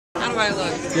do I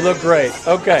look? You look great.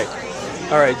 Okay.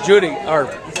 All right, Judy,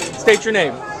 state your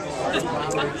name.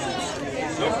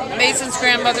 Mason's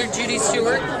grandmother, Judie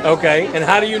Stewart. Okay, and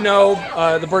how do you know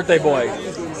the birthday boy?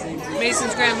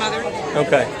 Mason's grandmother.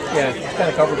 Okay, yeah, kind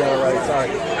of covered that already. Sorry.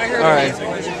 I heard All right,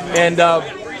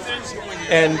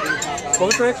 and what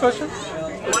was the next question?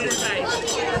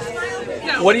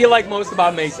 What do you like most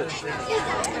about Mason?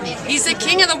 He's the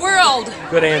king of the world.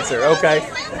 Good answer. Okay,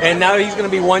 and now he's going to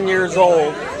be 1 year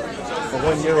old. Or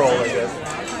 1 year old, I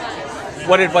guess.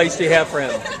 What advice do you have for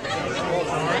him?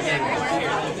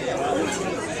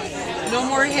 No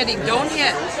more hitting. Don't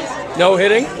hit. No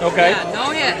hitting? Okay. Yeah, no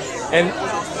hit. And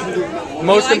He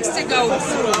likes to go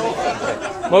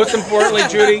through. most importantly,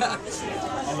 Judy,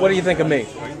 what do you think of me?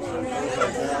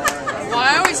 Well,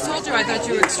 I always told you I thought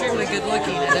you were extremely good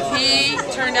looking, and if he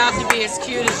turned out to be as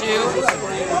cute as you,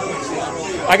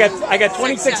 I got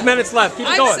 26 minutes left. Keep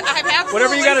it going. I'm absolutely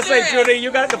Whatever you got to say, serious. Judy.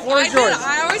 You got the floor is yours.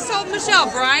 I always told Michelle,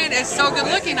 Brian is so good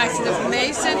looking. I said, if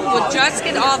Mason would just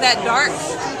get all that dark,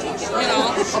 you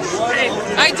know.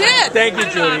 I did. Thank you,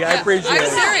 Judy. I appreciate it. I'm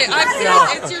serious. I'm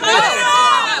serious. It's your nose.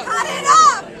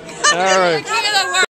 All right. King of the world.